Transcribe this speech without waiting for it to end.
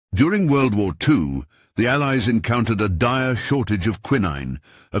During World War II, the Allies encountered a dire shortage of quinine,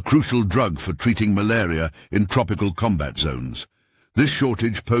 a crucial drug for treating malaria in tropical combat zones. This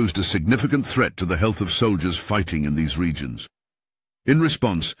shortage posed a significant threat to the health of soldiers fighting in these regions. In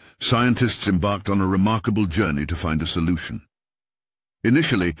response, scientists embarked on a remarkable journey to find a solution.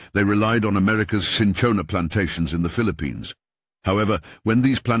 Initially, they relied on America's cinchona plantations in the Philippines. However, when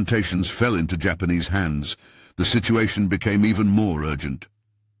these plantations fell into Japanese hands, the situation became even more urgent.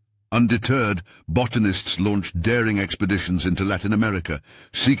 Undeterred, botanists launched daring expeditions into Latin America,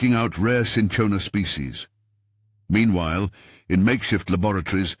 seeking out rare cinchona species. Meanwhile, in makeshift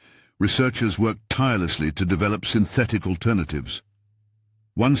laboratories, researchers worked tirelessly to develop synthetic alternatives.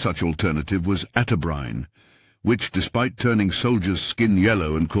 One such alternative was Atabrine, which, despite turning soldiers' skin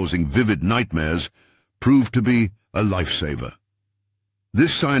yellow and causing vivid nightmares, proved to be a lifesaver.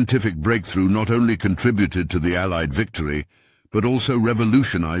 This scientific breakthrough not only contributed to the Allied victory, but also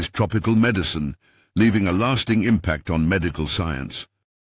revolutionized tropical medicine, leaving a lasting impact on medical science.